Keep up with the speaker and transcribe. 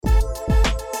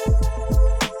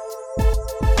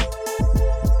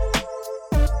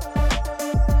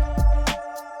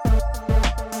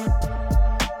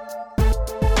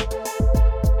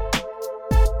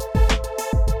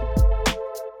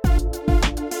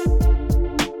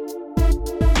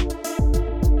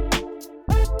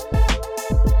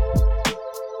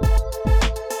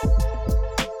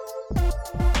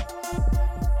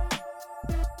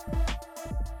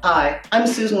I'm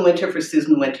Susan Winter for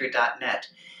SusanWinter.net.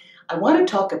 I want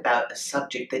to talk about a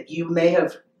subject that you may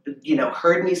have,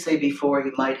 heard me say before.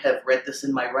 You might have read this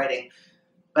in my writing,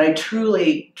 but I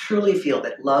truly, truly feel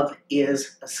that love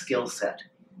is a skill set.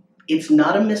 It's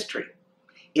not a mystery.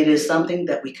 It is something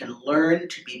that we can learn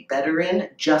to be better in,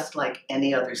 just like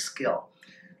any other skill.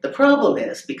 The problem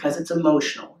is, because it's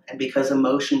emotional and because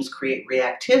emotions create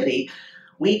reactivity,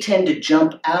 we tend to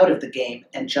jump out of the game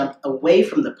and jump away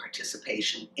from the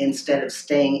participation instead of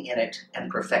staying in it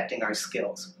and perfecting our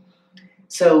skills.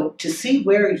 So to see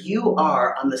where you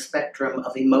are on the spectrum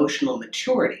of emotional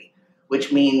maturity,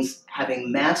 which means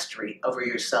having mastery over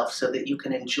yourself so that you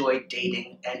can enjoy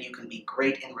dating and you can be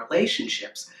great in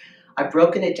relationships, I've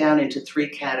broken it down into 3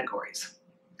 categories: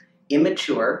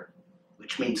 immature,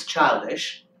 which means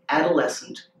childish,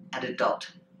 adolescent, and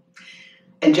adult.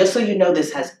 And just so you know,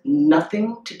 this has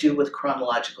nothing to do with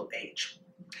chronological age.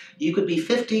 You could be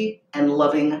 50 and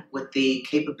loving with the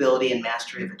capability and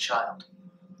mastery of a child.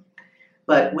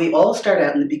 But we all start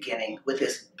out in the beginning with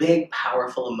this big,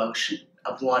 powerful emotion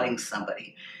of wanting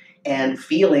somebody. And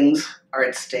feelings are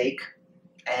at stake,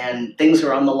 and things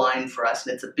are on the line for us,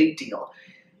 and it's a big deal.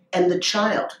 And the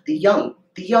child, the young,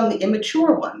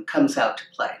 immature one comes out to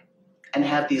play and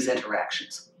have these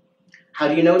interactions. How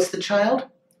do you know it's the child?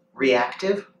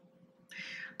 Reactive.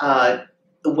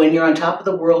 When you're on top of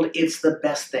the world, it's the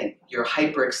best thing. You're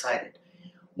hyper excited.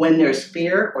 When there's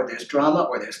fear or there's drama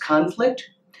or there's conflict,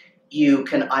 you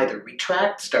can either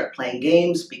retract, start playing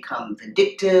games, become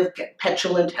vindictive, get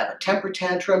petulant, have a temper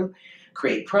tantrum,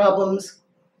 create problems.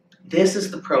 This is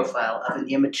the profile of an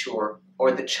immature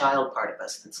or the child part of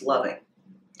us that's loving.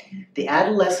 The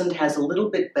adolescent has a little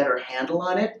bit better handle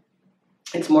on it.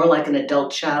 It's more like an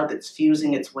adult child that's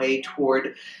fusing its way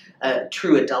toward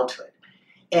true adulthood.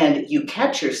 And you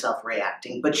catch yourself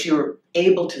reacting, but you're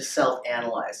able to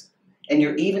self-analyze. And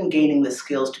you're even gaining the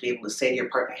skills to be able to say to your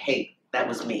partner, hey, that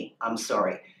was me, I'm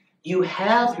sorry. You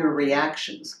have your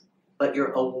reactions, but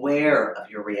you're aware of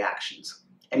your reactions,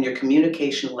 and your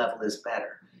communication level is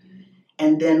better.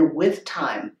 And then with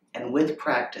time, and with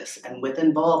practice, and with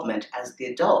involvement as the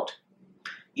adult,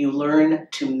 you learn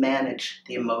to manage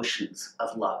the emotions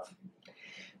of love.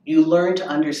 You learn to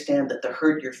understand that the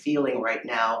hurt you're feeling right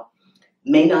now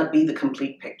may not be the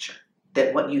complete picture,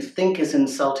 that what you think is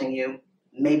insulting you,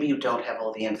 maybe you don't have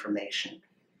all the information.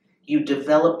 You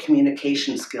develop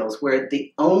communication skills where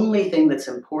the only thing that's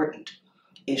important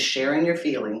is sharing your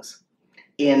feelings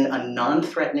in a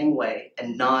non-threatening way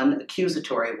and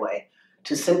non-accusatory way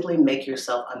to simply make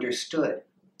yourself understood.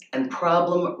 And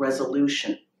problem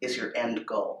resolution is your end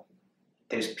goal.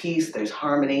 There's peace, there's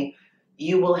harmony.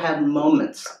 You will have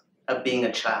moments of being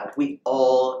a child. We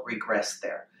all regress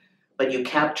there. But you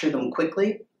capture them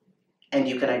quickly, and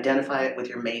you can identify it with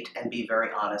your mate and be very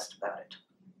honest about it.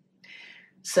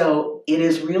 So it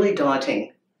is really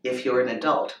daunting if you're an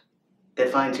adult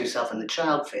that finds yourself in the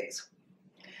child phase.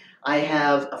 I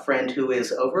have a friend who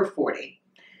is over 40,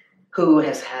 who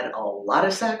has had a lot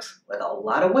of sex with a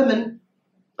lot of women,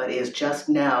 but is just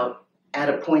now at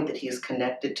a point that he's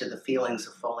connected to the feelings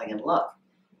of falling in love.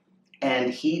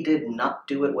 And he did not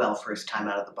do it well first time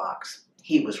out of the box.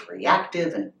 He was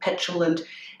reactive and petulant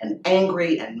and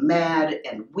angry and mad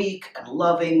and weak and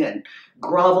loving and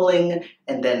groveling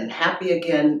and then happy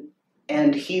again.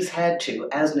 And he's had to,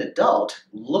 as an adult,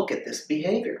 look at this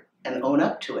behavior and own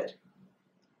up to it.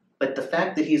 But the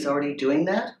fact that he's already doing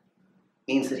that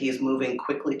means that he's moving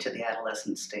quickly to the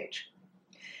adolescent stage.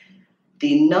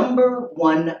 The number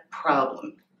one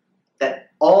problem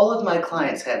that all of my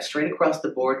clients have straight across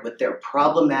the board with their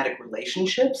problematic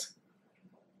relationships,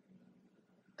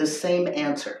 the same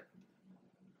answer.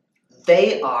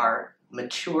 They are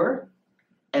mature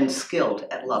and skilled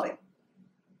at loving.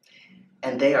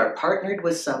 And they are partnered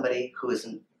with somebody who is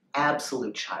an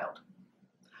absolute child.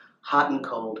 Hot and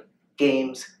cold,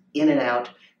 games, in and out,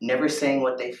 never saying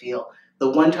what they feel. The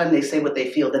one time they say what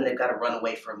they feel, then they've got to run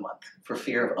away for a month for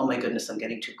fear of, oh my goodness, I'm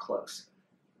getting too close.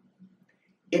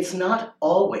 It's not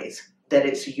always that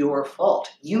it's your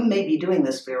fault. You may be doing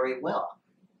this very well.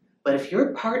 But if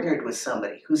you're partnered with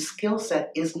somebody whose skill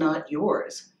set is not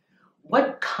yours,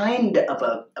 what kind of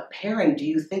a pairing do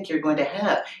you think you're going to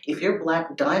have if you're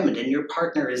Black Diamond and your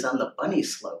partner is on the bunny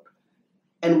slope?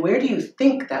 And where do you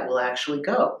think that will actually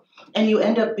go? And you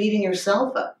end up beating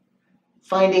yourself up,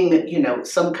 finding that,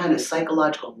 some kind of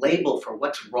psychological label for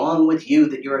what's wrong with you,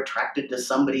 that you're attracted to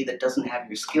somebody that doesn't have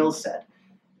your skill set.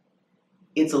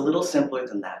 It's a little simpler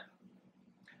than that.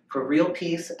 For real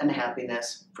peace and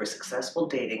happiness, for successful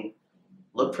dating,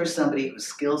 look for somebody whose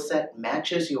skill set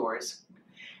matches yours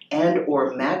and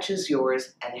or matches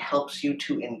yours and helps you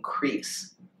to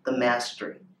increase the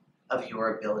mastery of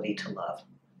your ability to love.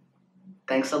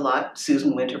 Thanks a lot,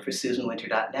 Susan Winter for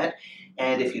SusanWinter.net.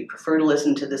 And if you'd prefer to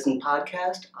listen to this in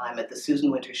podcast, I'm at The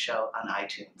Susan Winter Show on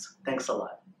iTunes. Thanks a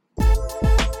lot.